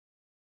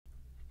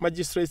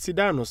Magistrate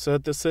Sidano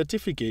said the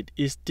certificate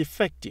is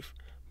defective,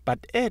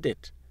 but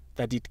added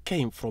that it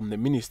came from the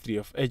Ministry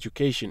of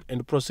Education,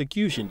 and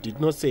prosecution did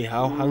not say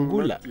how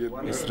Hangula,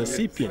 as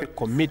recipient,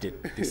 committed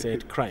the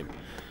said crime.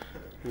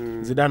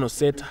 Sidano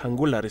said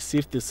Hangula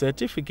received the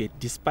certificate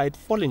despite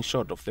falling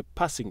short of the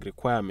passing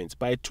requirements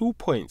by 2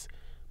 points,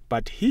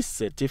 but his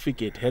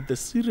certificate had the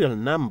serial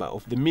number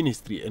of the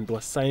ministry and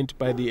was signed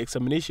by the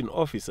examination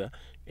officer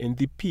and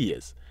the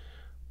peers.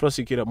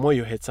 Prosecutor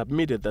Moyo had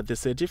submitted that the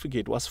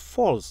certificate was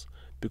false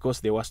because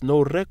there was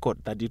no record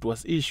that it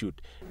was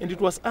issued, and it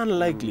was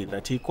unlikely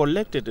that he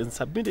collected and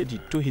submitted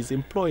it to his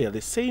employer the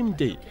same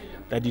day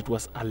that it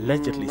was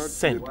allegedly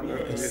sent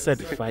as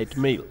certified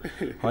mail.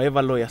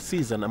 However, lawyer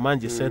Caesar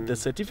Namanje said the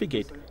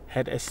certificate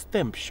had a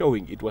stamp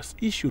showing it was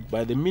issued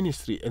by the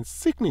ministry and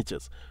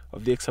signatures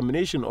of the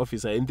examination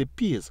officer and the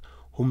peers,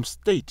 whom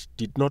state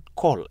did not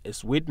call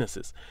as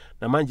witnesses.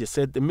 Namanje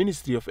said the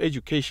Ministry of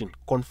Education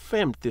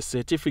confirmed the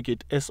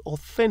certificate as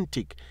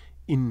authentic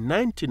in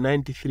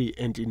 1993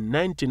 and in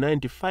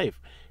 1995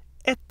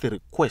 at the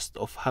request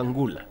of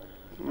Hangula.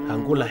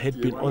 Hangula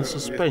had been on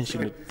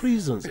suspension at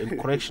prisons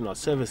and correctional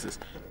services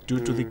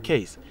due to the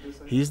case.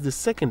 He is the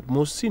second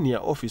most senior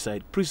officer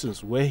at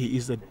prisons, where he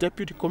is the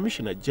Deputy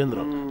Commissioner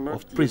General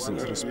of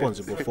Prisons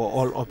responsible for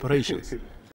all operations.